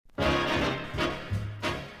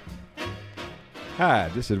Hi,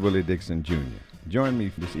 this is Willie Dixon Jr. Join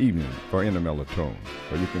me this evening for Intermellow Tone,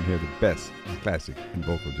 where you can hear the best classic and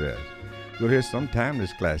vocal jazz. You'll hear some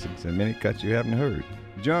timeless classics and many cuts you haven't heard.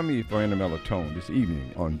 Join me for Intermellow Tone this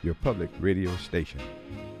evening on your public radio station.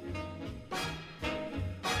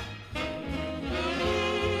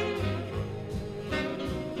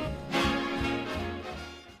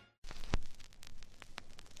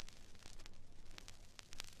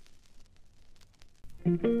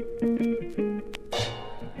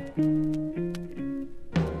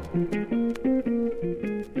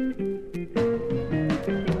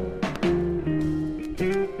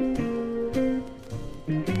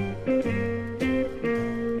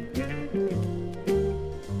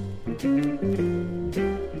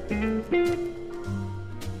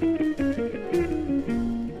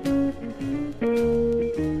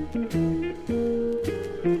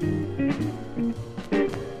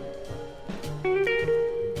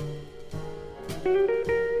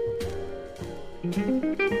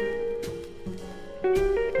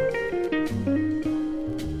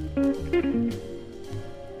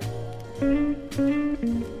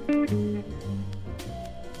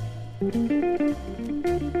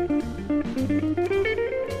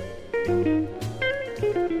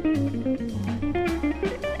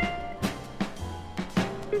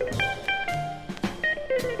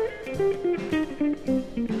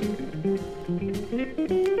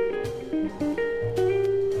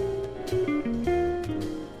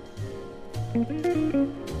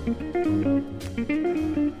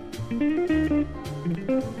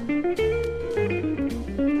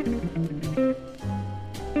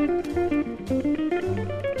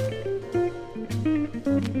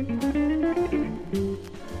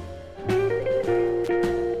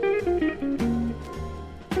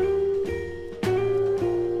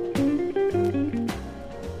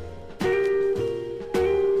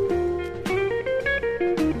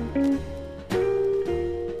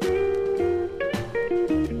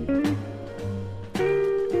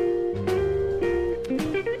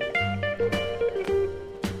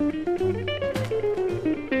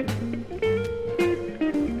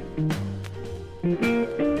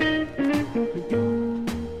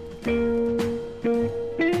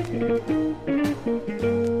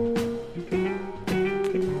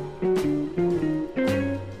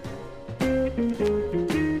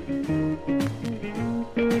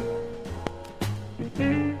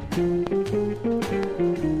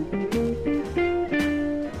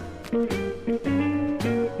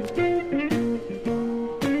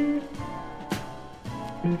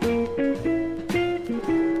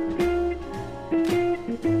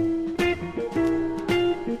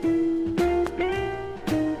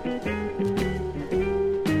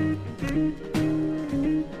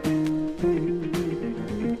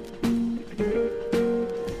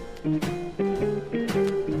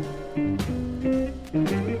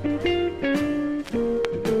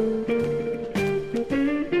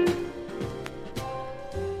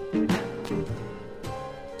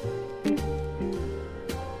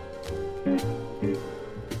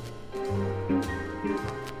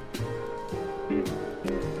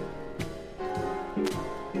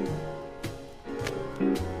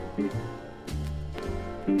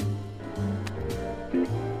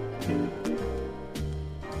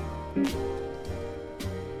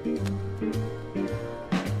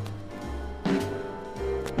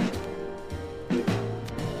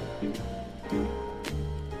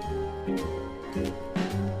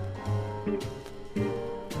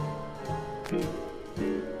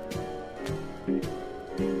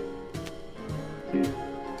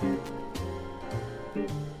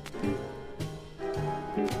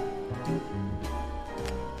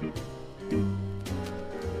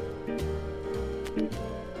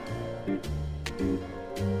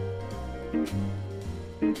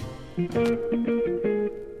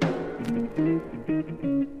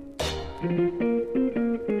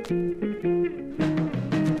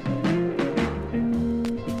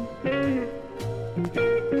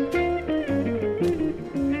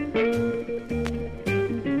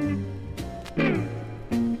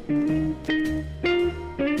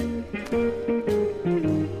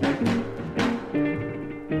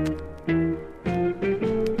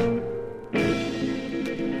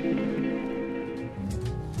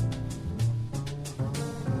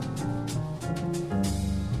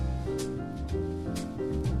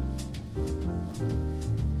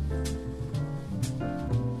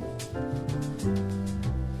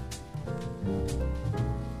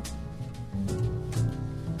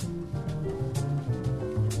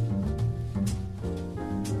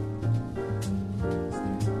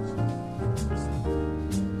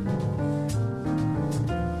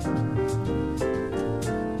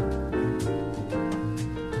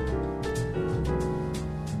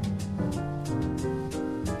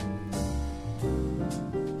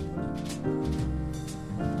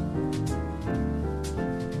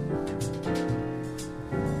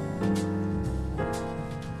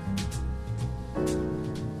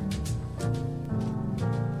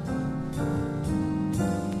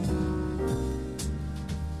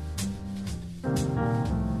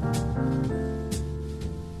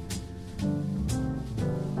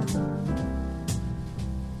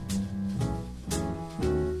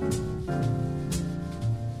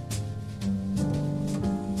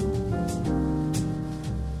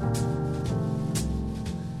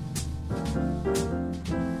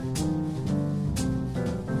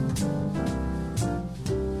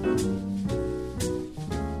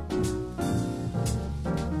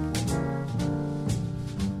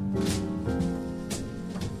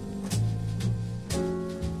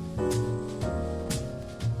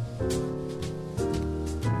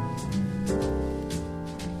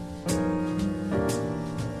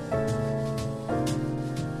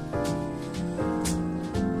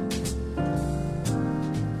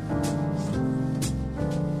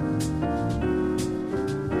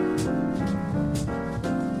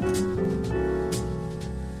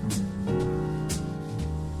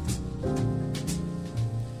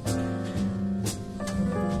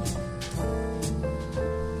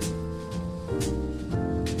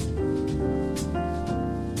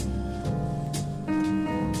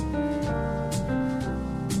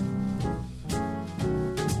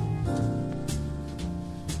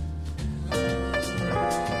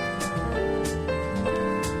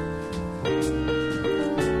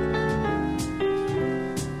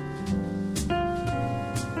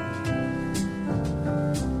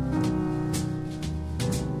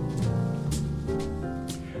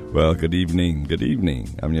 Well, good evening. Good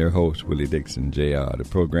evening. I'm your host, Willie Dixon, Jr., the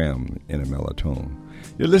program in a Melatonin.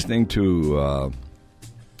 You're listening to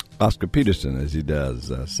Oscar Peterson as he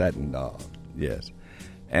does Satin Dog. Yes.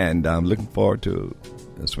 And I'm looking forward to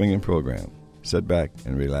a swinging program. Sit back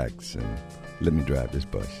and relax and let me drive this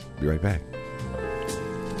bus. Be right back.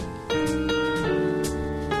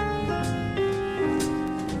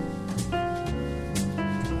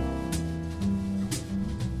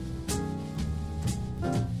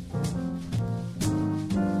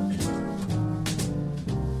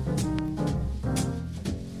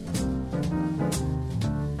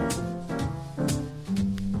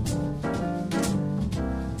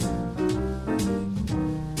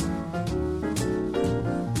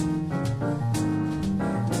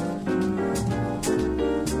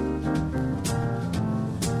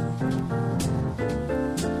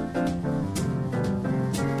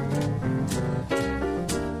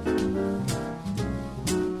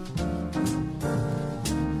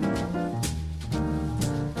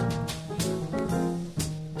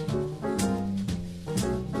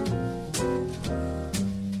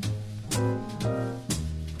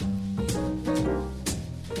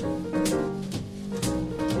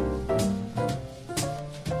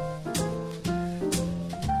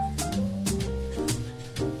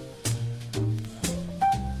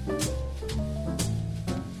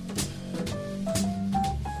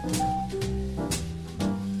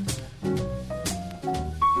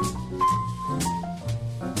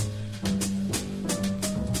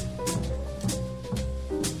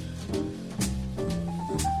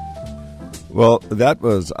 Well, that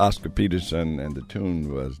was Oscar Peterson, and the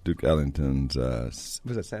tune was Duke Ellington's, was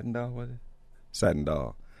it Satin Doll, was it? Satin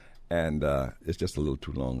Doll. And it's just a little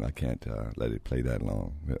too long. I can't let it play that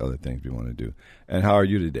long. There are other things we want to do. And how are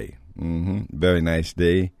you today? Very nice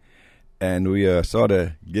day. And we are sort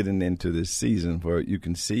of getting into this season where you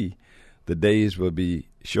can see the days will be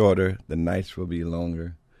shorter, the nights will be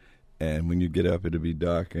longer. And when you get up, it'll be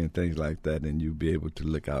darker and things like that, and you'll be able to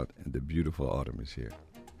look out, and the beautiful autumn is here.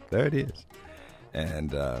 There it is.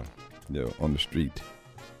 And, on the street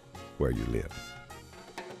where you live.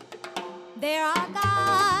 There are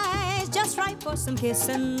guys just right for some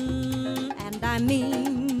kissing, and I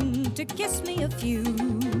mean to kiss me a few.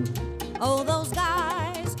 Oh, those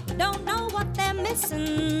guys don't know what they're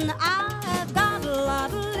missing. I've got a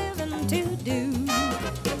lot of living to do.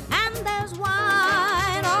 And there's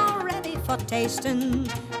wine already for tasting,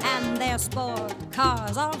 and there's sport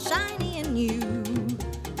cars all shiny and new.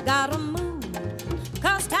 Gotta move,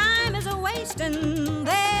 'cause time is a-wasting.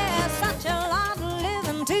 There's such a lot of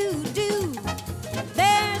living to do.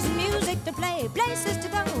 There's music to play, places to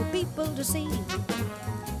go, people to see.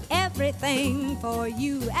 Everything for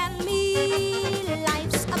you and me.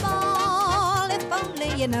 Life's a ball, if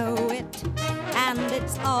only you know it. And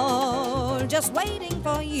it's all just waiting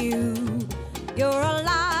for you. You're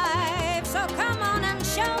alive, so come on and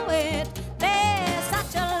show it. There's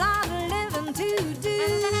such a lot of living to do.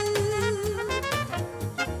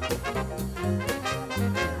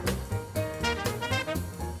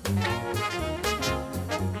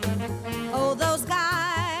 Oh, those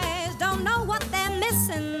guys don't know what they're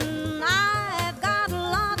missing. I've got a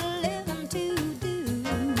lot of living to do.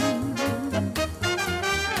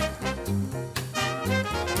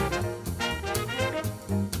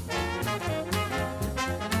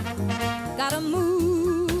 Gotta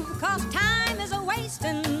move, 'cause time is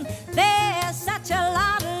a-wasting. There's such a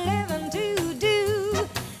lot of living to do.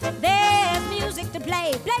 There's music to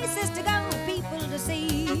play, places to go, people to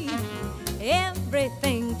see.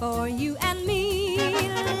 Everything for you and me.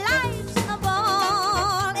 Life's a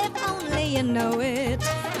ball, if only you know it.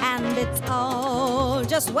 And it's all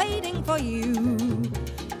just waiting for you.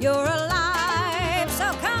 You're alive,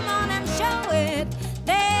 so come on and show it.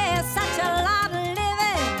 There's such a lot of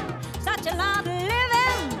living, such a lot of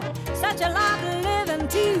living, such a lot of living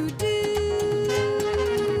to do.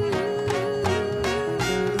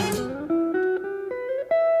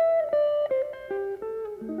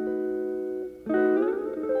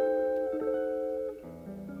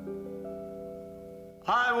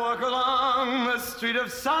 I walk along the street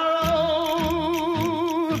of sorrow,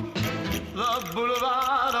 the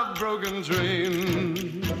boulevard of broken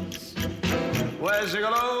dreams, where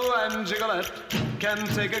Gigolo and Gigolette can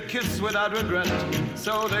take a kiss without regret,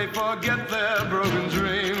 so they forget their broken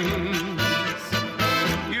dreams.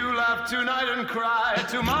 You laugh tonight and cry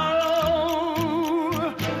tomorrow,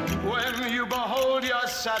 when you behold your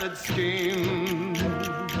shattered schemes.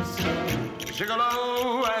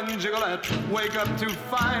 Gigolo and Gigolette wake up to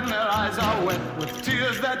find their eyes are wet with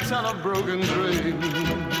tears that tell of broken dreams.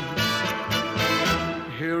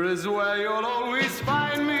 Here is where you'll always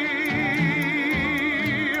find me,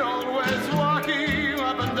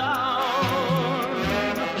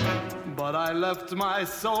 left my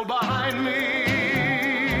soul behind me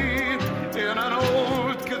in an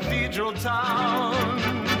old cathedral town.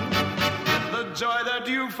 The joy that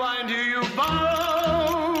you find here you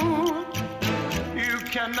borrow, you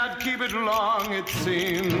cannot keep it long, it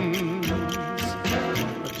seems.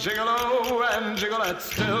 Gigolo and gigolette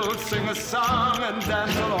still sing a song and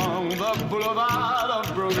dance along the boulevard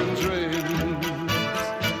of broken dreams.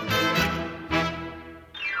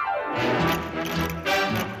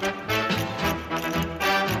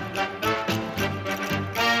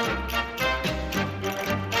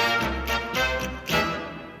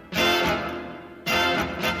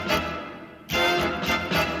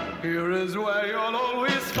 Here is where you'll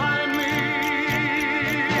always find me,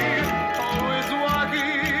 always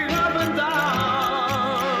walking up and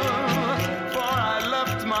down, for I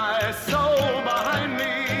left my soul behind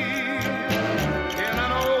me in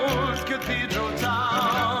an old cathedral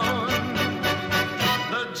town.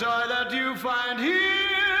 The joy that you find here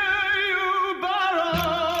you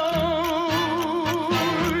borrow,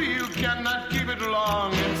 you cannot keep it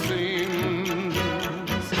long, it seems,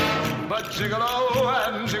 but gigolo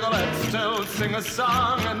and gigolette still sing a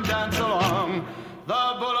song and dance along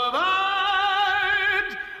the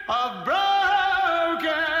boulevard of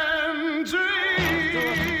broken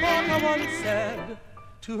dreams. Mama once said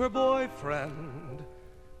to her boyfriend,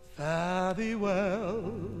 fare thee well,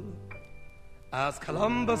 as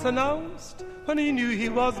Columbus announced when he knew he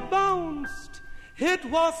was bounced. It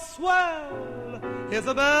was swell,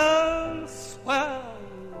 Isabel, swell.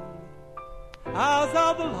 As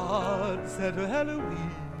Abelard said to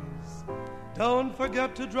Heloise, don't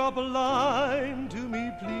forget to drop a line to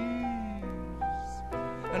me, please.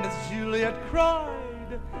 And as Juliet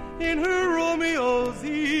cried in her Romeo's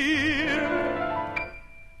ear,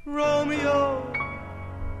 Romeo,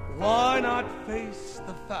 why not face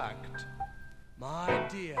the fact, my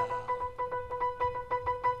dear?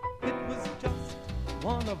 It was just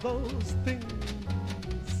one of those things,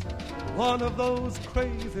 one of those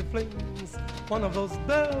crazy flings, one of those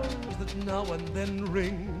bells that now and then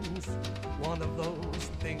rings, one of those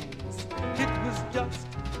things. It was just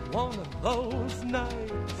one of those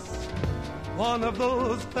nights, one of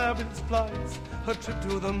those fabulous flights, a trip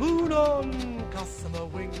to the moon on gossamer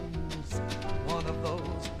wings, one of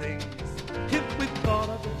those things. If we thought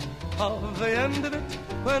of the end of it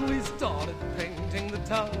when we started painting the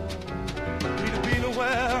town, we'd have been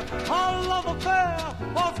aware our love affair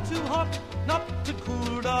was too hot not to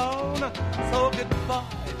cool down. So goodbye,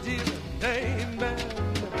 dear, and amen.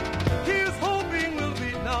 Here's hoping we'll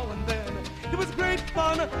meet now and then. It was great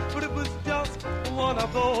fun, but it was just one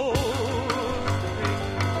of those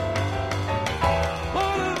things.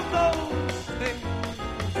 One of those things.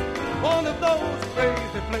 One of those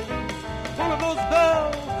crazy flings. One of those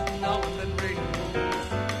bells that now and then rings.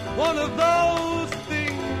 One of those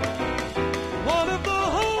things. One of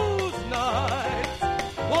those nights.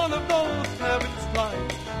 One of those fabulous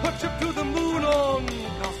flights. A trip to the moon on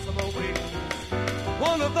gossamer wings.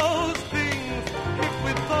 One of those things, if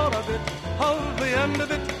we thought of it, of the end of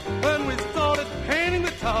it, when we started painting the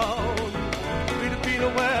town, we'd have been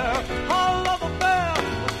aware our love affair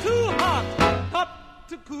was too hot not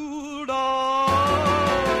to cool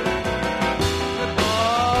down.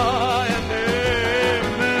 Goodbye and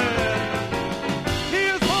amen.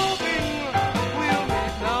 Here's hoping we'll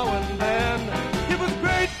meet now and then. It was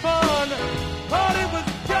great fun, but it was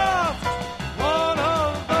just one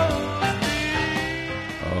of those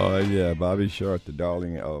things. Oh, yeah, Bobby Short, the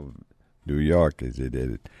darling of New York, as they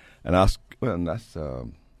did it. And that's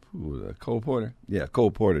Cole Porter? Yeah,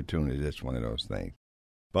 Cole Porter tune is just one of those things.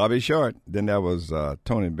 Bobby Short. Then that was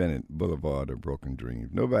Tony Bennett, Boulevard of Broken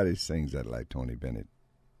Dreams. Nobody sings that like Tony Bennett.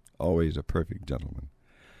 Always a perfect gentleman.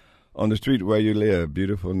 On the Street Where You Live,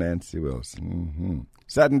 beautiful Nancy Wilson. Mm-hmm.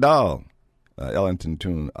 Satin Doll, Ellington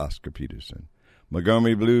tune, Oscar Peterson.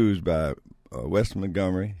 Montgomery Blues by Wes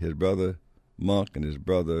Montgomery, his brother Monk, and his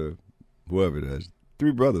brother, whoever it is.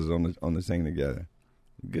 Three brothers on the sing together.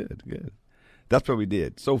 Good, good. That's what we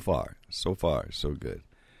did so far, so good.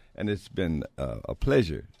 And it's been a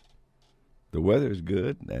pleasure. The weather is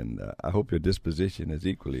good, and I hope your disposition is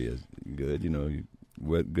equally as good. You know,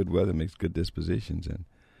 good weather makes good dispositions, and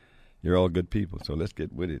you're all good people. So let's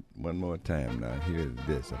get with it one more time. Now, here's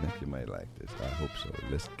this. I think you might like this. I hope so.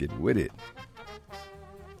 Let's get with it.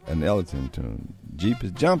 An Ellington tune. Jeep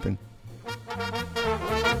is jumping.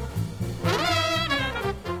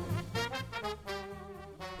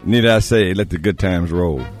 Need I say, let the good times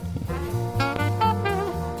roll.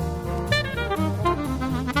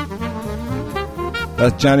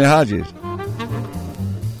 That's Johnny Hodges.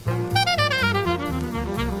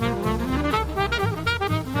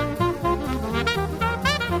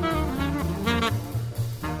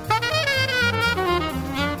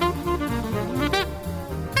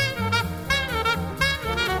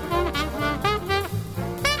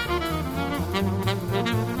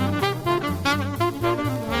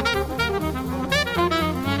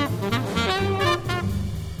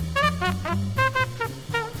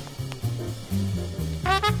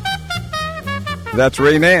 That's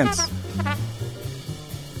Ray Nance.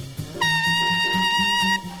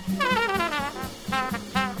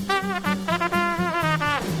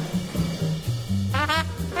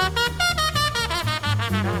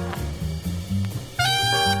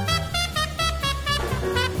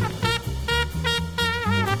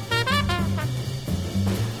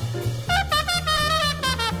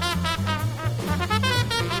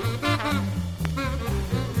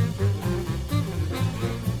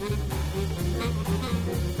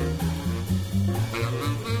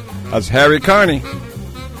 That's Harry Carney.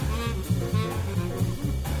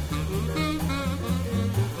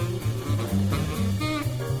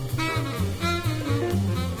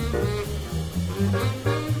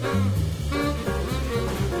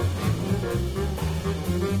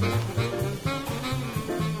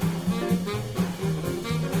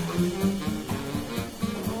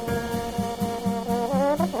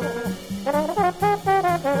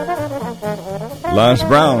 Lance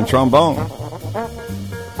Brown, trombone.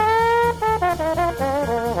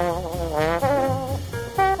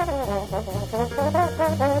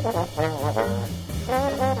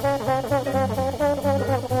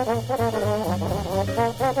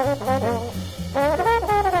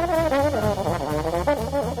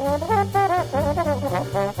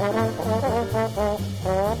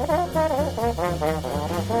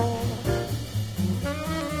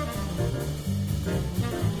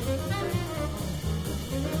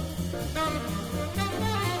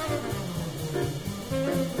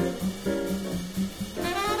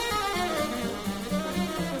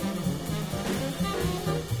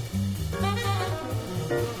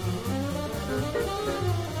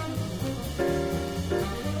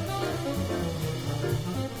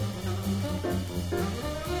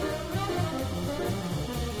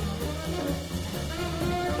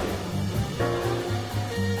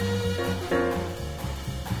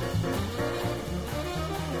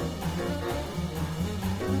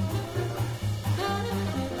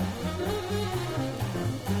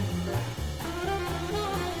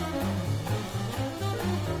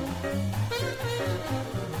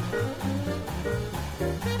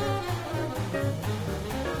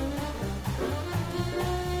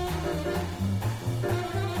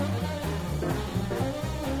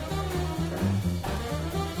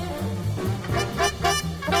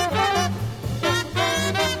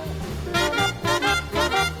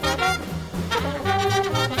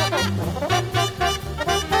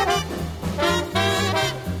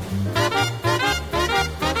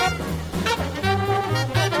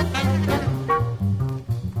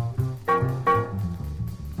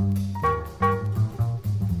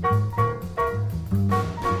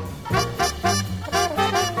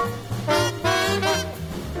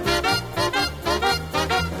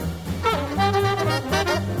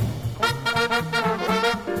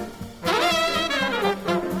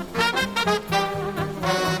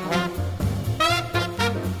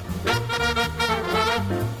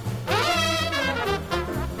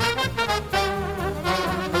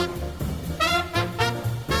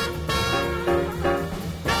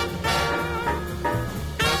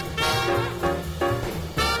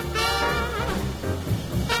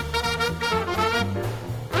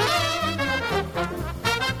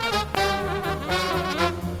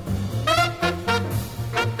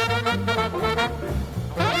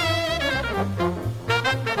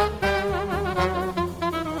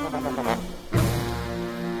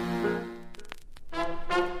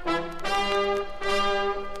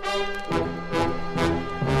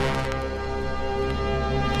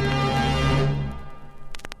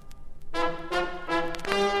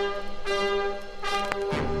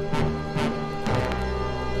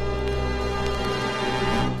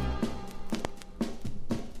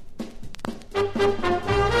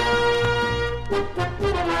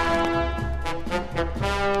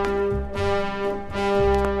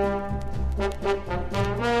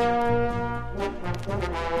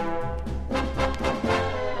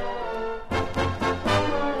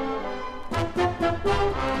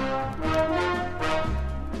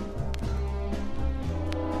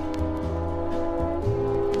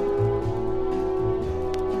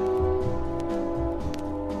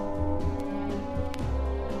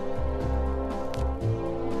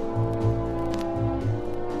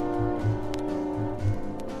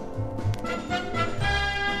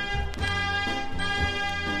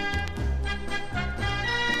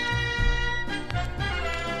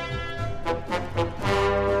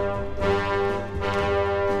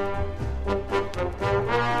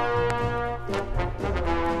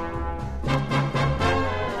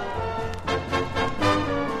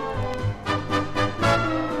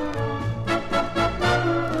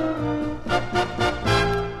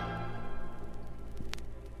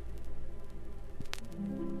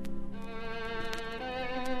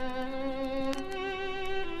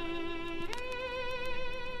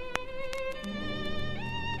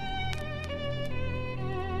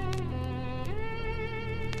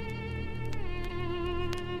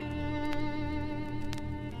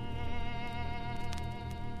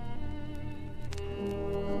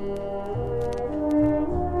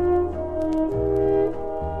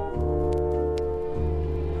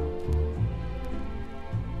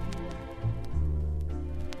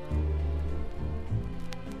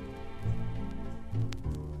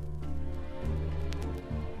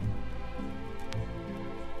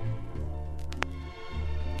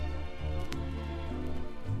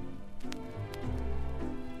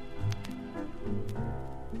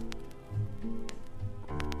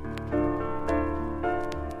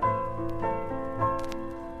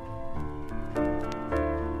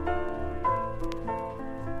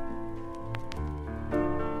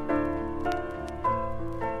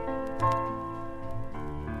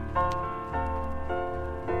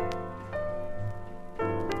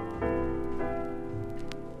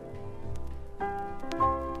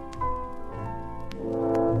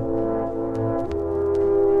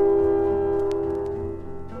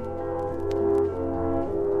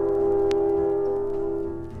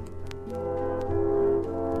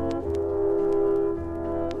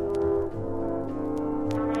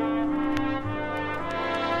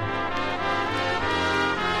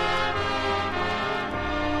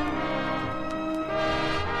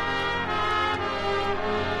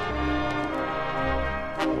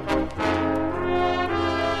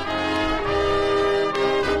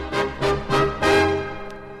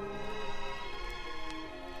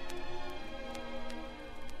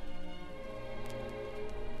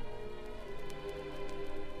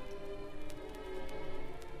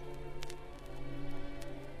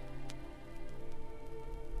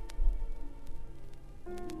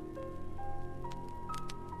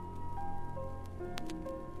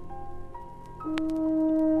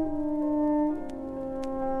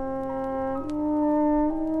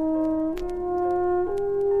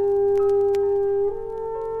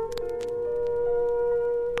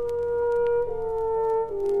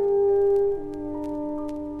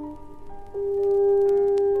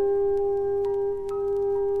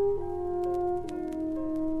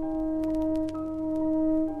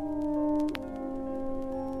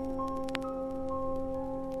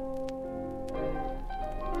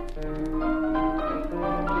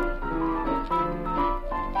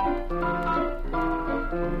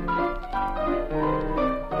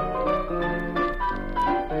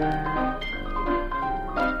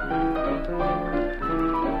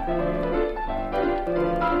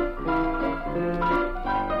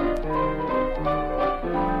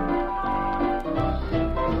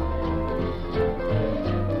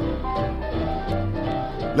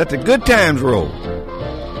 Let the good times roll.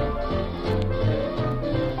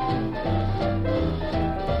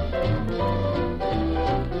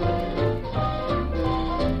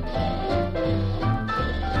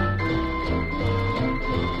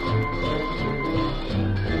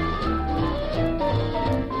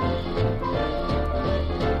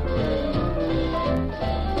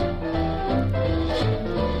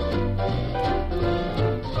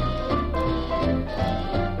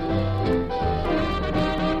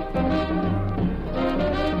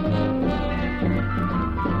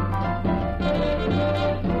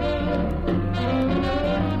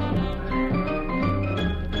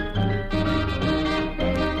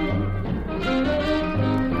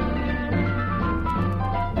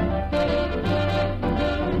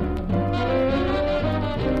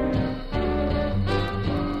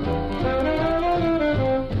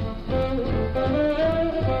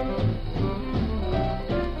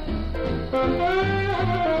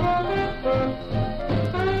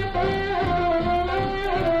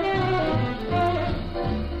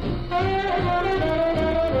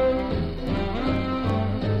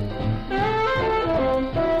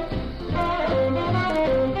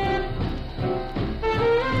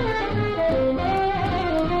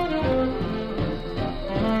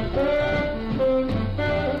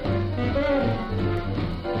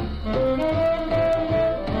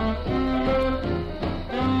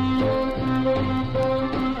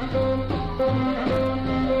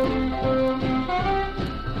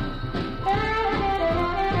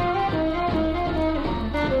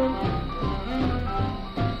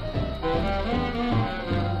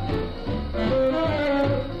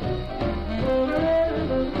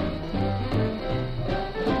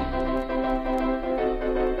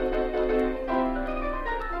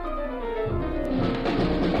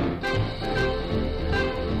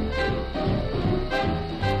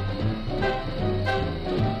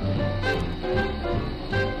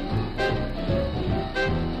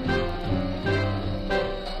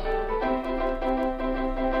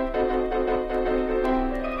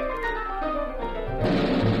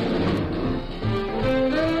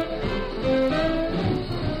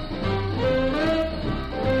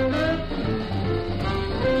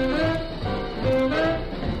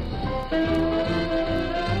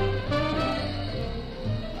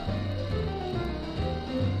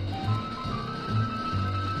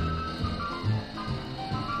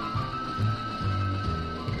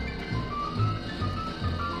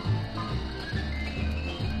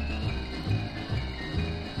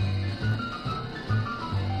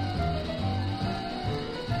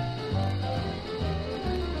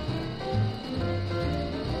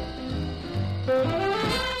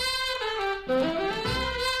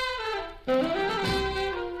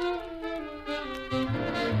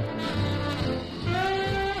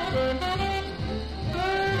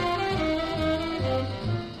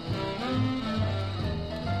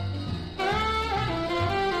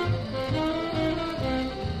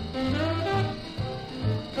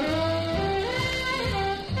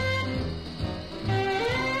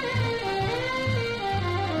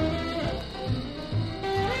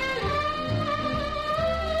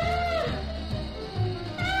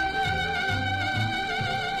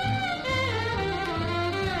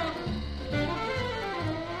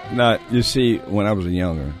 Now, you see, when I was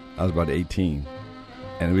younger, I was about 18,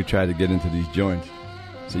 and we tried to get into these joints.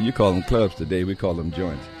 So you call them clubs today, we call them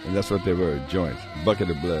joints. And that's what they were, joints,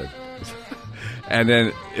 bucket of blood. And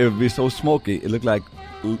then it would be so smoky, it looked like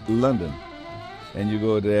London. And you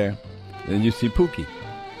go there, and you see Pookie.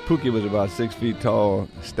 Pookie was about 6 feet tall,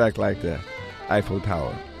 stacked like the Eiffel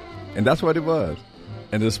Tower. And that's what it was.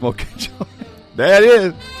 And the smoking joint. There it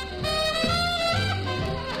is.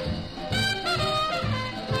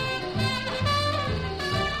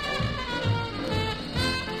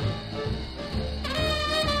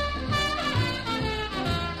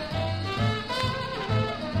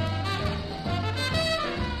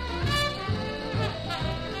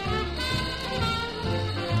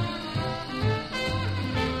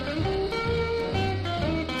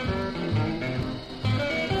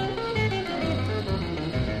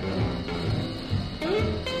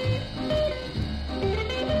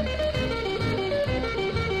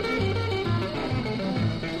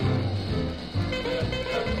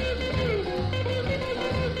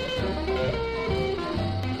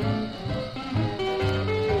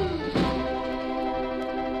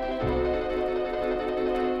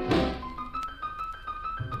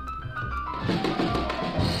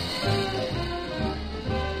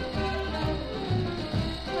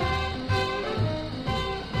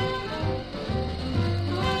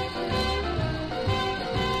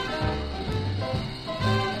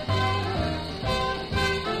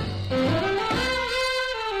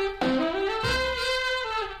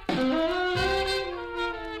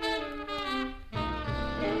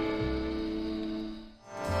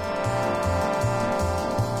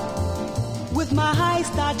 with my high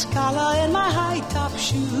starch collar and my high top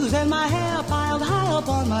shoes and my hair piled high up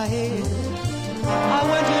on my head. I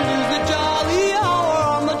went to lose the jolly hour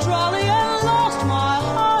on the trolley and lost my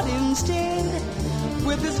heart instead.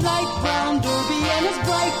 With his light brown derby and his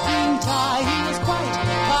bright green tie, he was quite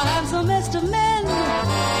the handsomest of men.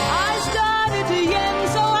 I started to yen,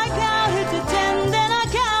 so I counted to 10, then I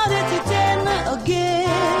counted to 10 again.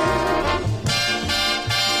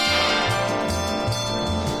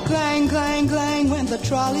 Clang, clang, clang went the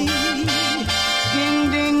trolley.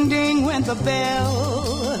 Ding, ding, ding went the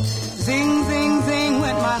bell. Zing, zing, zing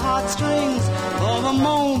went my heartstrings. For the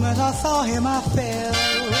moment I saw him, I fell.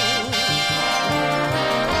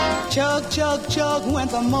 Chug, chug, chug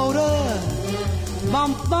went the motor.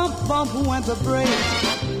 Bump, bump, bump went the brake.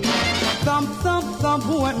 Thump, thump, thump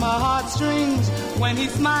went my heartstrings. When he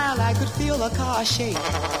smiled, I could feel the car shake.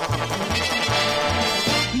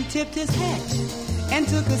 He tipped his hat and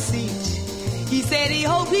took a seat. He said he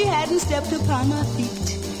hoped he hadn't stepped upon my feet.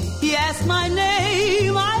 He asked my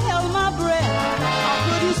name, I held my breath. I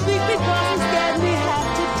couldn't speak because he scared me half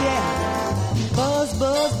to death. Buzz,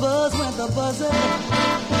 buzz, buzz went the buzzer.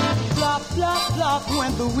 Flop, flop, flop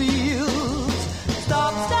went the wheels.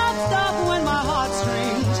 Stop, stop, stop went my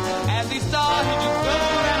heartstrings. As he started to go,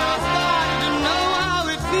 and I started to know how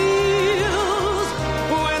it feels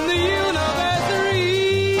when the universe reels.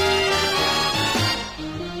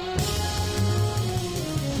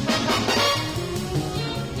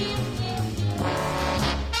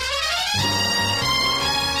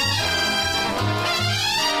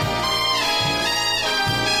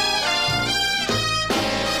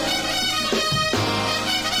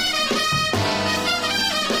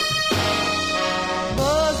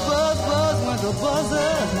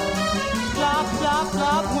 Buzzer, flop, flop,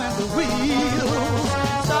 flop went the wheels.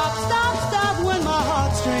 Stop, stop, stop went my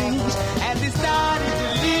heartstrings. As he started to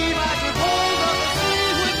leave, I took hold of the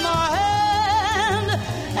sleeve with my hand,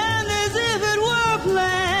 and as if it were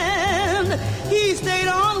planned, he stayed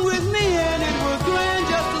on with me, and it was grand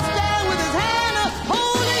just to stand with his hand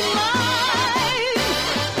holding mine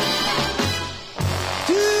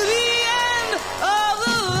to the end of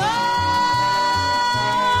the line.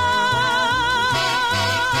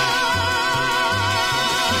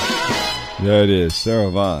 There it is, Sarah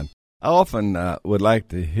Vaughan. I often would like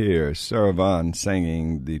to hear Sarah Vaughan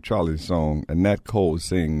singing the trolley song and Nat Cole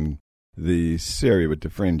sing the series with the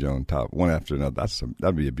fringe on top, one after another.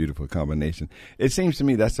 That'd be a beautiful combination. It seems to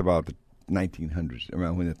me that's about the 1900s,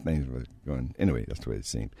 around when the things were going. Anyway, that's the way it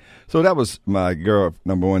seemed. So that was my girl,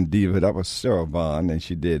 number one diva. That was Sarah Vaughan, and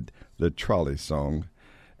she did the trolley song.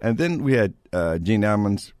 And then we had Gene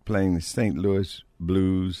Ammons playing the St. Louis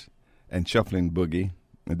Blues and Shuffling Boogie.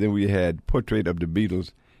 And then we had Portrait of the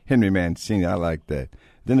Beatles, Henry Mancini. I like that.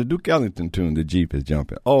 Then the Duke Ellington tune, The Jeep is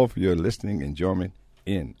Jumping. All for your listening enjoyment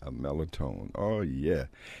in a mellotone. Oh, yeah.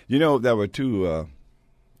 You know, there were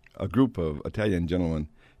a group of Italian gentlemen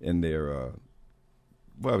in their,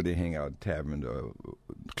 wherever they hang out, tavern or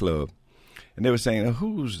club. And they were saying,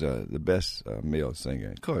 who's the best male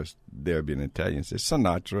singer? Of course, there being Italian, said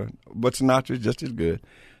Sinatra, but Sinatra is just as good.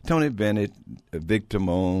 Tony Bennett, Vic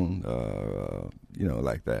Damone,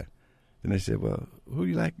 like that. Then they said, well, who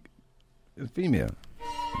you like? The female.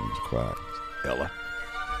 And it was quiet. Ella.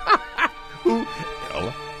 Who?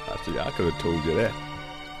 Ella. I said, I could have told you that.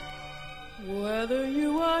 Whether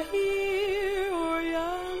you are here or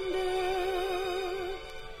yonder,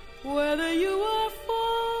 whether you are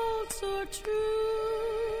false or true,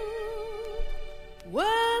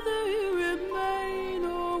 whether you remain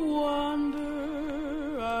or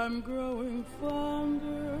wander, I'm growing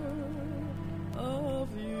fonder of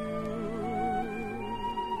you.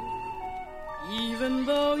 Even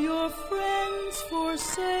though your friends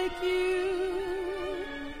forsake you,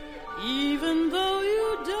 even though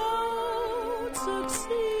you don't succeed,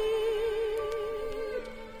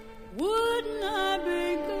 wouldn't I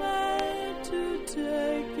be glad to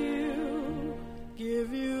take you,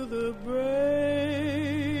 give you the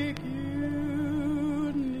break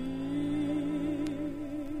you need?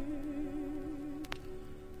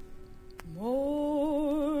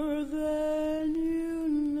 More than you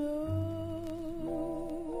know,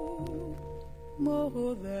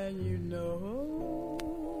 more than you know.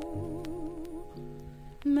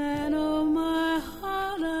 Man of my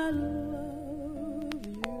heart, I love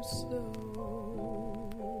you so.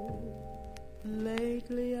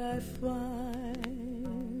 Lately I find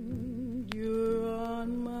you're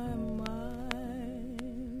on my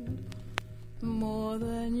mind more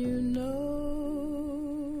than you know.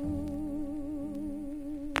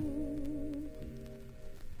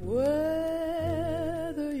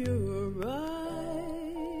 Whether you arrive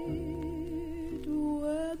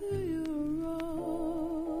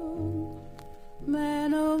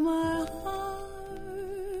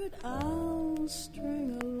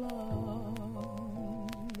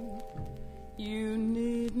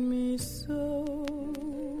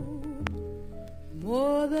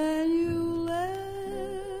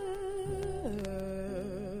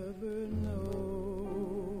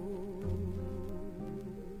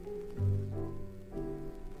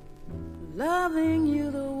loving you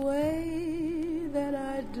the way that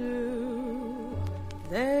I do.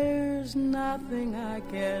 There's nothing I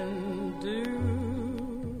can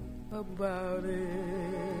do about it.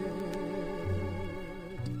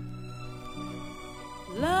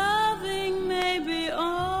 Loving may be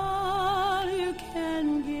all you can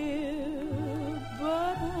give,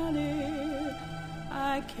 but honey,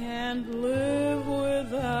 I can't live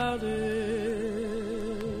without it.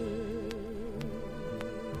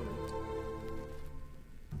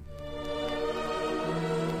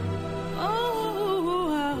 Oh,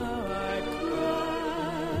 how I'd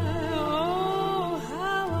cry, oh,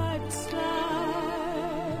 how I'd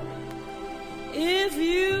sigh if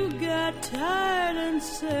you got tired and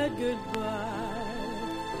said goodbye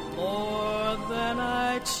more than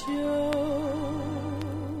I'd show,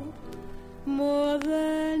 more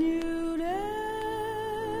than you'd ever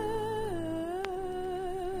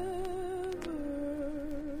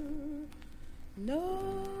know.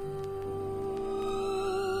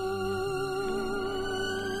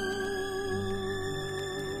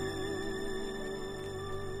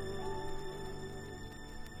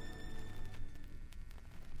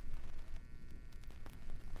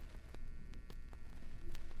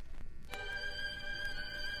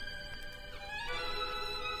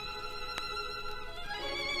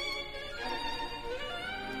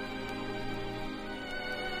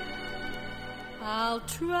 I'll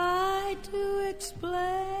try to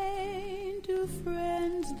explain to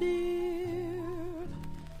friends dear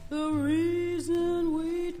the reason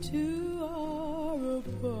we two are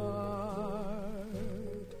apart.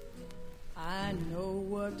 I know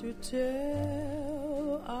what to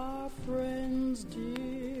tell our friends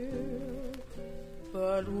dear,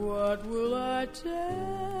 but what will I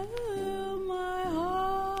tell my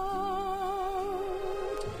heart?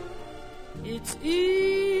 It's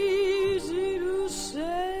easy to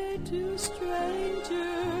say to strangers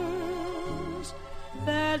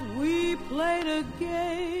that we played a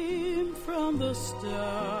game from the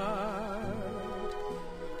start.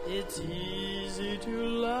 It's easy to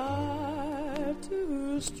lie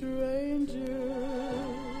to strangers,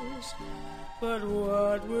 but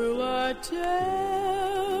what will I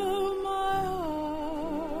tell my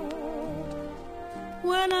heart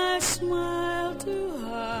when I smile to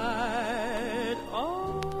hide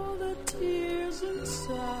all the tears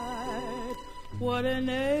inside? What an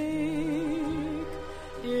ache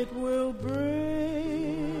it will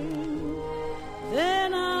bring.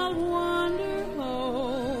 Then I'll wander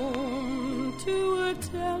home to a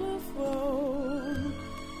telephone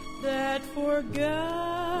that forgot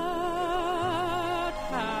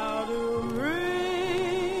how to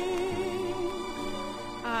ring.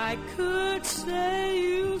 I could say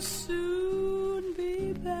you'll soon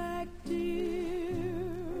be back,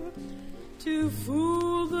 dear, to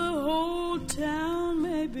fool the whole town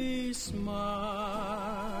may be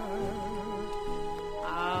smart.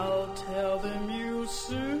 I'll tell them you'll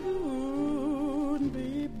soon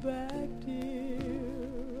be back,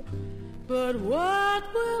 dear, but what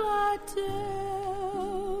will I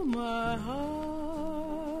tell my heart?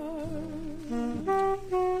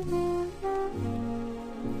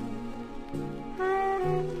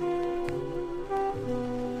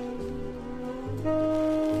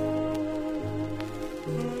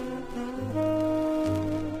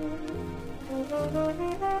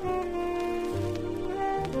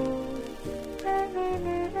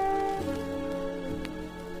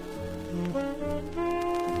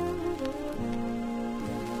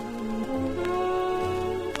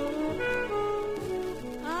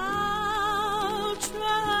 I'll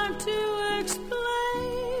try to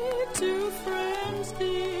explain to friends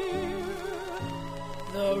dear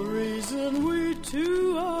the reason we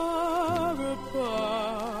two are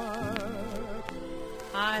apart.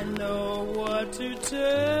 I know what to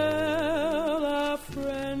tell our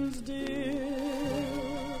friends dear,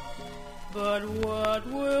 but what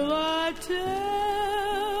will I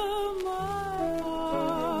tell my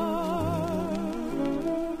heart?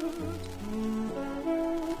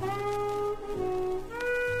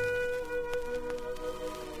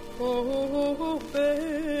 Oh,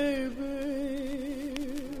 baby,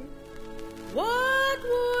 what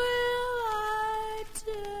will I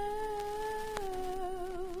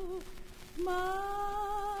tell my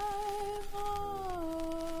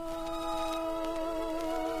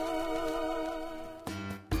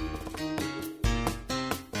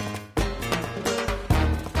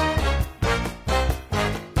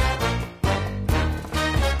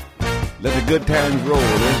Let the good times roll.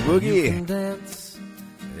 Let's You boogie. can dance,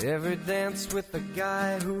 every dance with the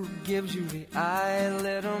guy who gives you the eye.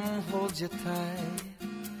 Let him hold you tight.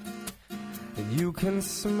 You can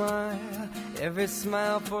smile, every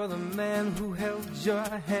smile for the man who held your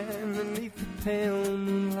hand beneath the pale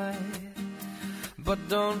moonlight. But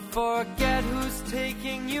don't forget who's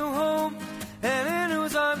taking you home and in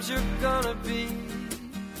whose arms you're gonna be.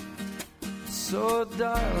 So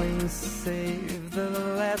darling, save the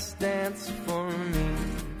last dance for me.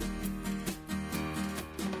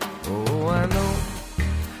 Oh, I know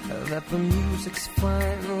that the music's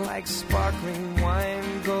fine, like sparkling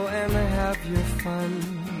wine. Go and have your fun,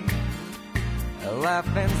 laugh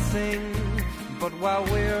and sing. But while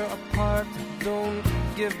we're apart, don't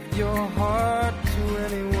give your heart to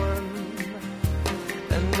anyone.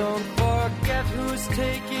 And don't forget who's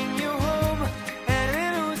taking you home and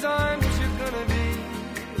in whose arms you're gonna be.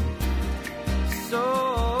 So,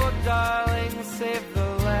 darling, save the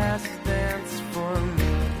last dance for me.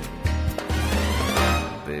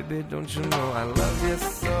 Baby, don't you know I love you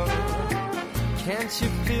so? Can't you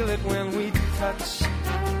feel it when we touch?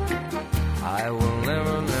 I will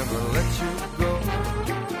never, never let you go.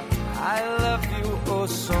 I love you oh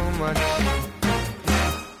so much.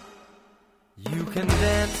 You can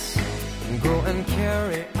dance, go and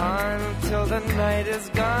carry on till the night is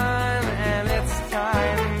gone and it's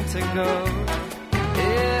time to go.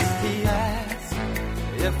 If he asks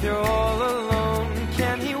if you're all alone,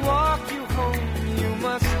 can he walk you home? You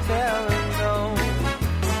must tell him no.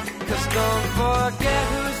 'Cause don't forget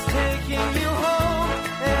who's taking you home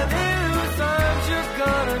and in whose arms you're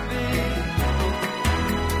gonna be.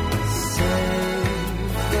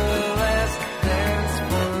 Save the last dance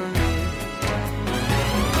for me.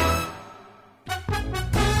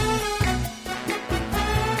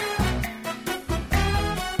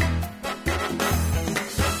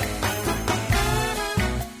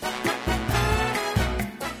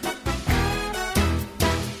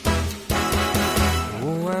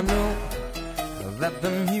 That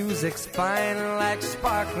the music's fine, like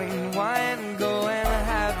sparkling wine. Go and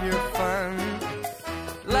have your fun,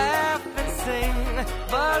 laugh and sing.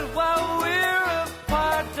 But while we're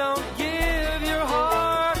apart, don't give your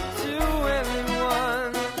heart to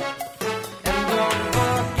anyone. And don't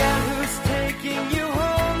forget who's taking you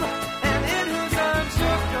home and in whose arms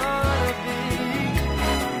you're gonna be.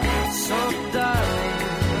 So darling,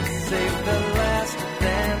 save the last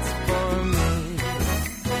dance for me.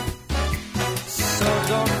 So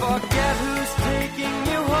don't forget who's taking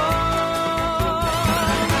you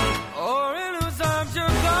home or in whose arms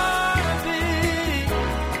you're gonna be.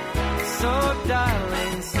 So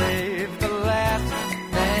darling, save the last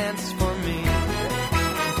dance for me.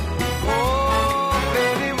 Oh,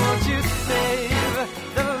 baby, won't you save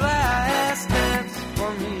the last dance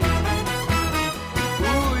for me?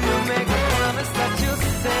 Ooh, you make a promise that you'll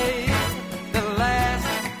save the last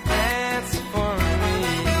dance for me.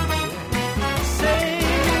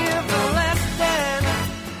 Save the last dance,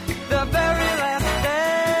 the very last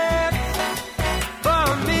dance for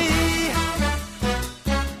me.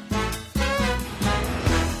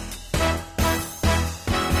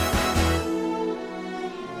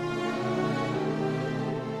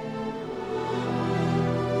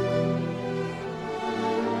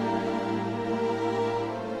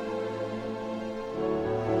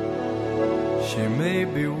 She may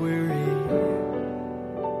be weary,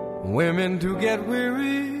 women do get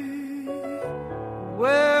weary,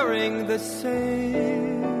 wearing the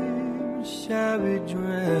same shabby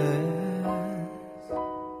dress.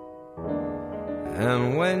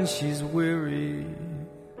 And when she's weary,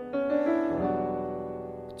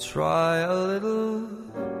 try a little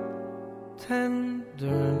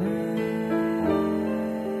tenderness.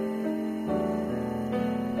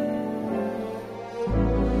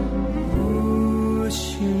 Ooh,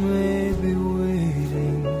 she may be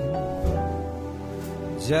waiting,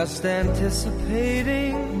 just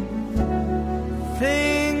anticipating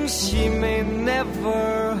things she may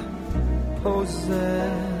never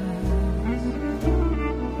possess.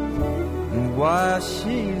 And while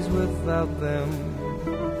she's without them,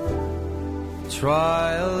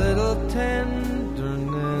 try a little tenderness.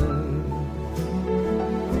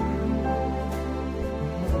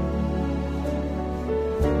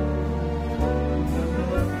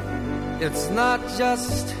 It's not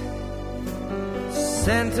just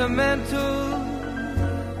sentimental.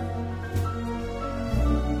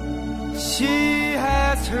 She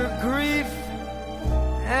has her grief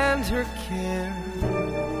and her care,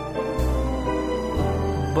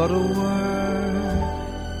 but a word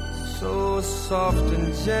so soft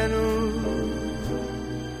and gentle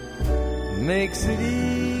makes it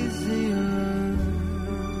easier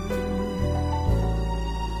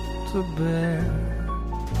to bear.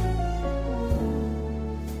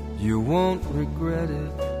 You won't regret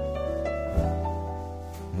it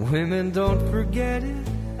Women don't forget it.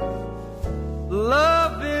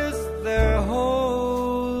 Love is their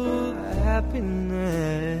whole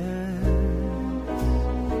happiness,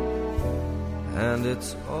 and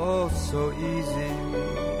it's all so easy.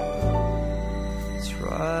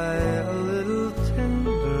 Try a little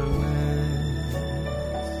tenderness.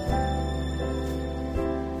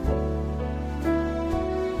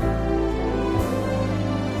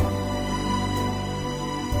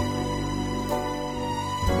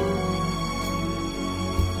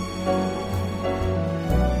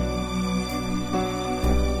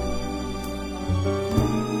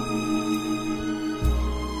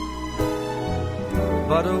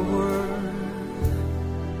 But a word,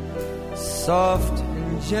 soft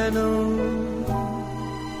and gentle,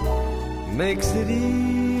 makes it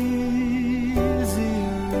easier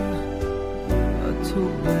to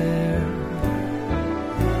bear.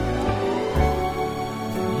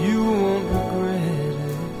 You won't regret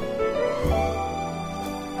it.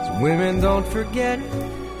 'Cause women don't forget it.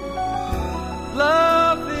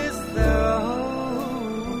 Love is their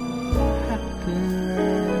whole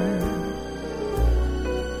happiness,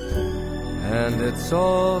 and it's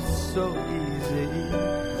all so easy.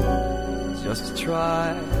 Just try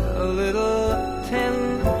a little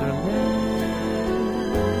tenderness.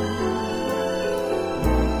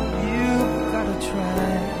 You've got to try.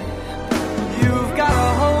 You've got to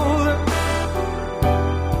hold her.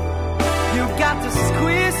 You've got to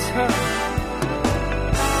squeeze her.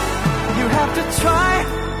 You have to try.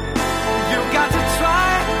 You've got to try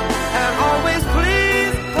and always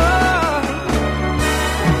please her.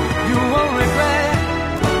 You won't regret it.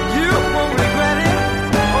 You won't regret it.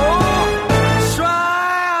 Oh, try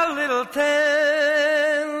a little tenderness.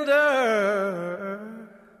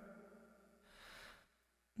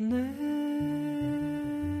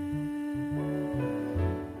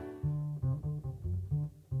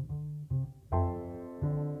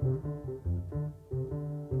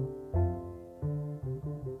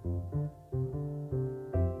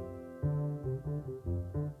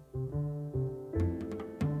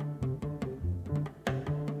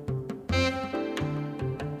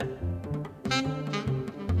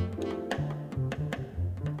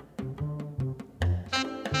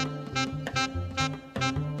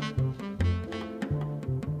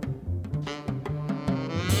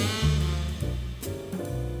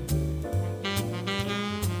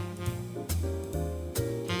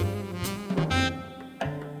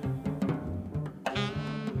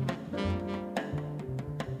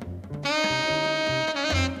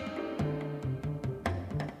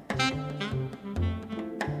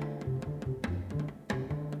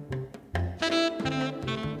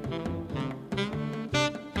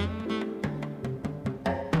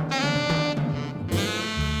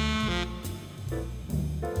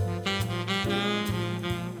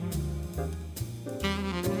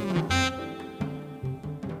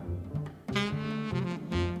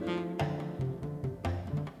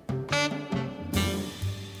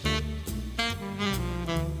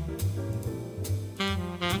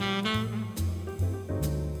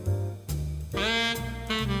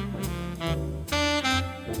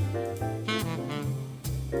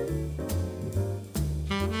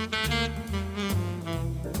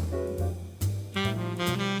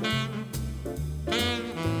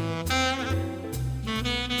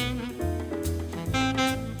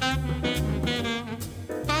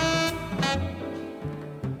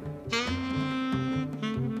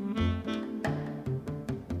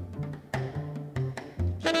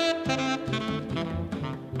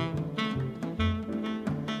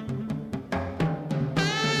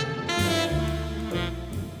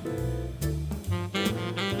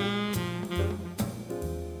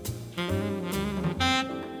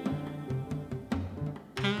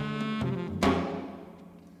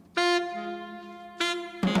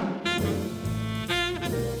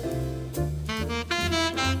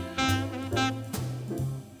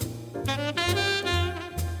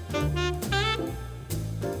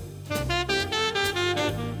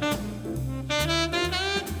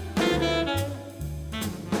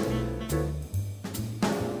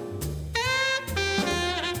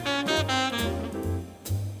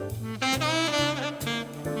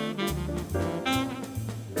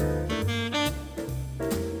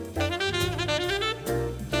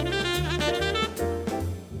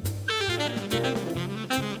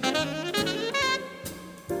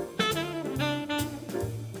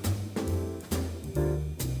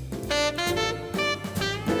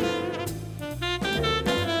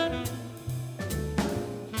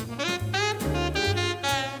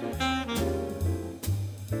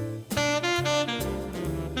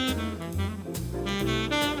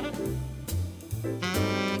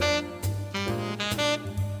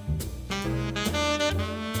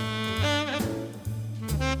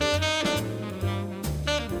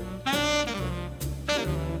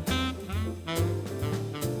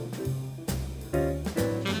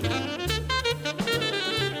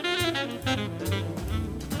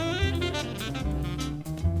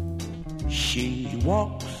 She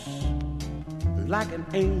walks like an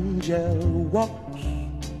angel walks.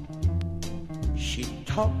 She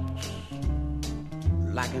talks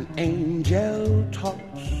like an angel talks.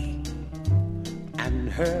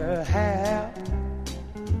 And her hair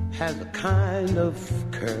has a kind of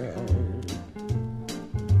curl.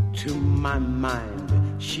 To my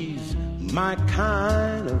mind, she's my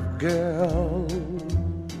kind of girl.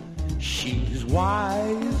 She's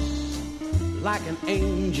wise like an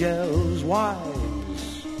angel's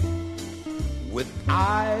wise, with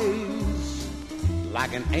eyes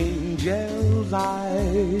like an angel's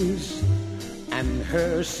eyes, and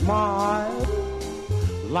her smile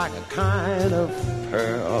like a kind of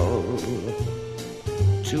pearl.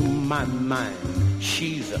 To my mind,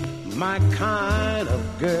 she's my kind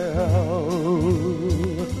of girl.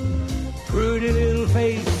 Pretty little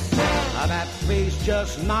face, that face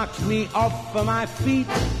just knocks me off of my feet.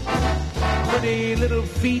 Pretty little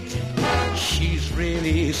feet, she's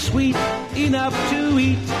really sweet enough to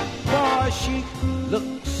eat. For she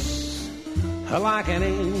looks like an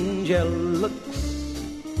angel looks.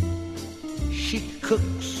 She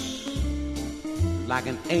cooks like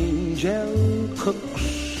an angel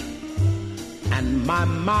cooks. And my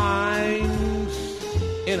mind's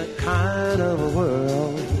in a kind of a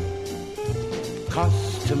whirl.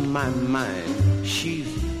 'Cause to my mind, she's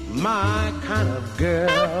my kind of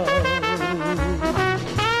girl.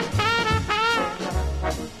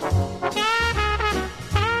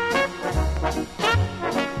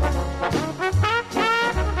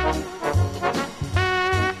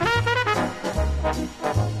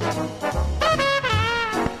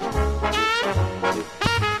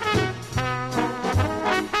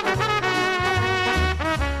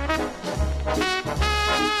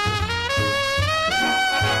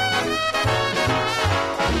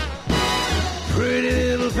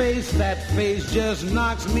 That face just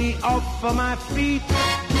knocks me off of my feet.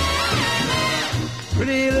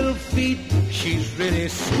 Pretty little feet, she's really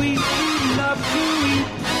sweet enough to eat.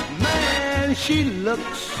 Man, she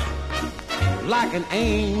looks like an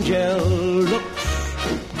angel looks.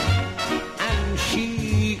 And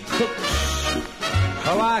she cooks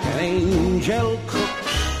like an angel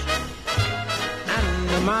cooks.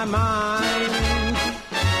 And my mind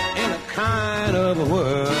in a kind of a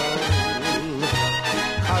whirl.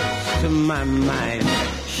 To my mind,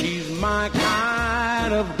 she's my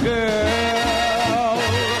kind of girl.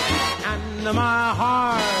 And my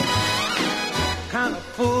heart kind of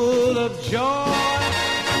full of joy.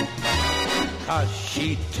 'Cause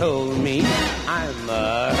she told me I'm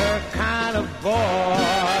her kind of boy.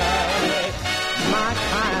 My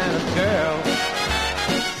kind of girl,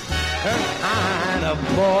 her kind of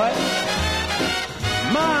boy.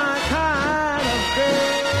 My kind of girl.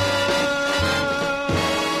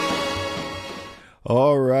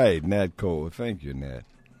 All right, Nat Cole. Thank you, Nat.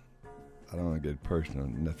 I don't want to get personal,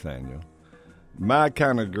 Nathaniel. My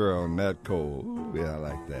kind of girl, Nat Cole. Ooh, yeah, I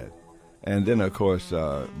like that. And then, of course,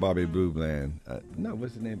 Bobby Blue Bland. No,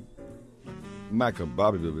 what's his name? Michael.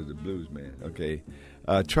 Bobby Blue was the blues man. Okay.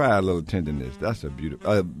 Try a Little Tenderness. That's a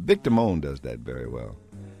beautiful. Victor Moan does that very well.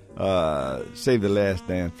 Save the Last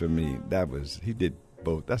Dance for Me. He did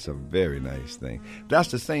both. That's a very nice thing. That's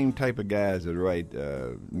the same type of guys that write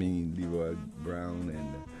Leroy Brown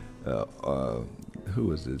and who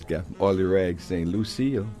was this guy from Oily Rags saying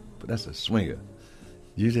Lucille, but that's a swinger.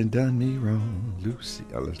 You done me wrong, Lucy.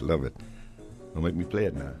 I just love it. Don't make me play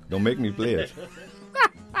it now. Don't make me play it.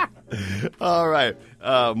 All right.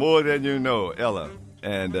 More Than You Know, Ella,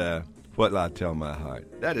 and What I Tell My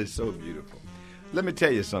Heart. That is so beautiful. Let me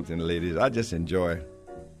tell you something, ladies. I just enjoy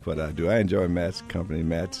what I do. I enjoy Matt's company.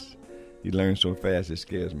 He learns so fast it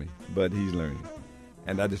scares me, but he's learning.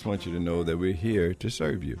 And I just want you to know that we're here to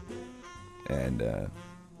serve you. And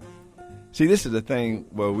see, this is the thing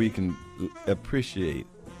where we can appreciate.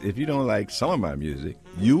 If you don't like some of my music,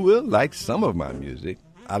 you will like some of my music.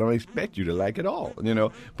 I don't expect you to like it all,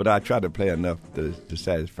 but I try to play enough to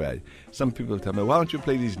satisfy you. Some people tell me, why don't you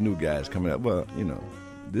play these new guys coming up? Well,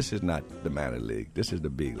 this is not the minor league. This is the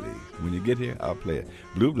big league. When you get here, I'll play it.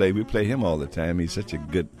 Blue Blade, we play him all the time. He's such a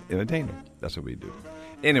good entertainer. That's what we do.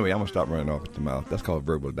 Anyway, I'm going to stop running off at the mouth. That's called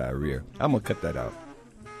verbal diarrhea. I'm going to cut that out.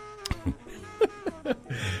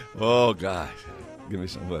 Oh, gosh. Give me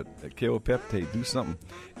some, K-O-Peptide. Do something.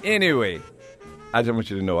 Anyway, I just want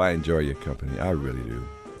you to know I enjoy your company. I really do.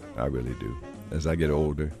 I really do. As I get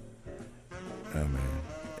older, oh, man.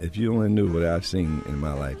 If you only knew what I've seen in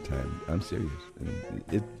my lifetime, I'm serious.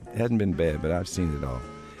 It hasn't been bad, but I've seen it all.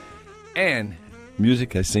 And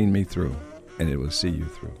music has seen me through, and it will see you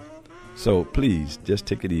through. So please, just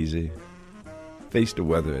take it easy. Face the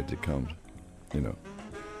weather as it comes,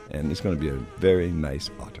 And it's going to be a very nice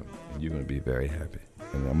autumn, and you're going to be very happy.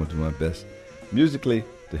 And I'm going to do my best musically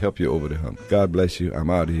to help you over the hump. God bless you. I'm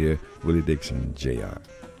out of here. Willie Dixon, Jr.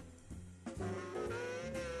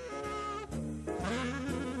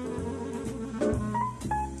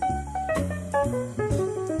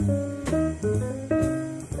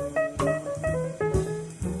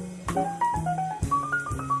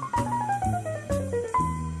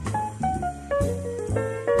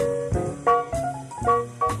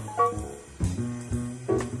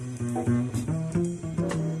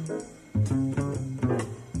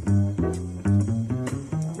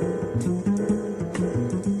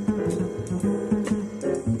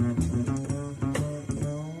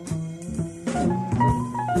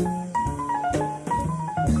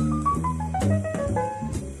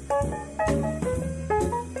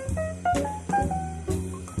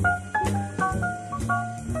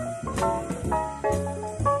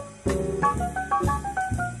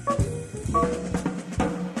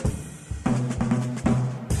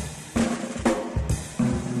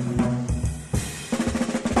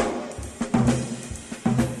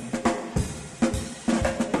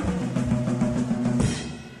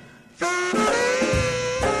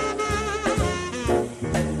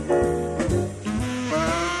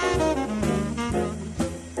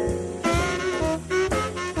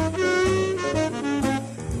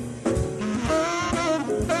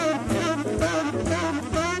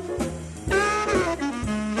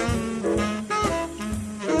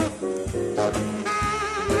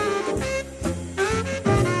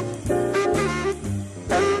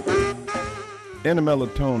 In the Mellow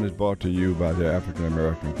Tone is brought to you by the African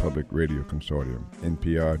American Public Radio Consortium,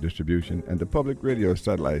 NPR Distribution, and the Public Radio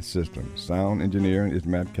Satellite System. Sound engineering is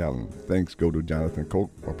Matt Callan. Thanks go to Jonathan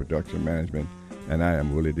Coke for production management, and I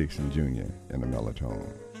am Willie Dixon Jr. in the Mellow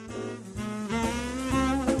Tone.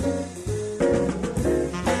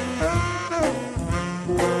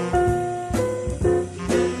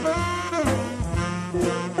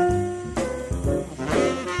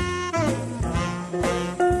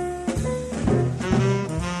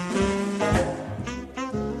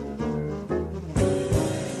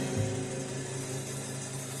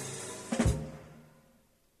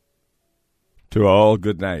 To all,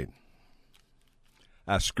 good night.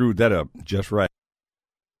 I screwed that up just right.